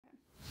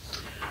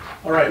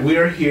All right, we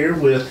are here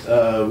with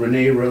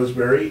Renee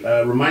Roseberry.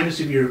 Remind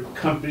us of your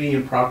company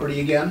and property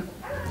again.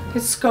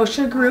 It's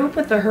Scotia Group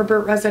with the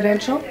Herbert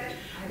Residential.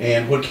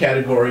 And what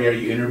category are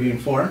you interviewing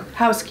for?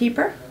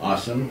 Housekeeper.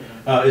 Awesome.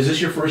 Is this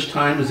your first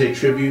time as a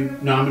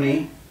tribute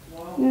nominee?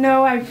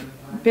 No, I've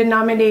been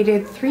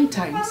nominated 3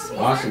 times.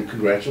 Awesome,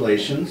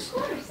 congratulations.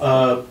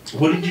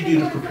 What did you do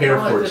to prepare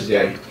for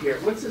today? Here,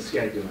 what's this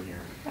guy doing here?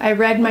 I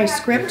read my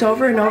script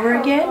over and over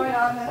again.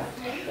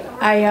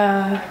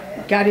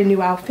 I got a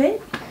new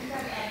outfit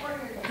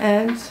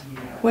and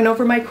went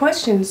over my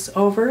questions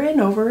over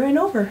and over and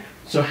over.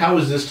 So how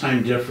is this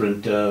time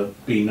different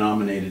being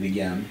nominated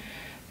again?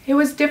 It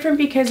was different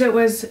because it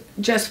was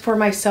just for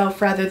myself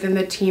rather than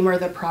the team or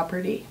the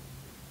property.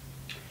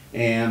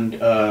 And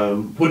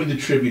what did the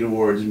Tribute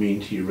Awards mean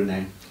to you,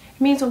 Renee?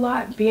 It means a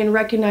lot, being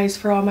recognized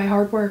for all my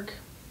hard work.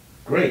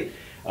 Great.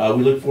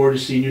 We look forward to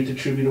seeing you at the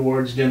Tribute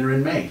Awards dinner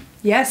in May.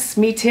 Yes,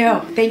 me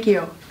too. Thank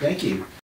you. Thank you.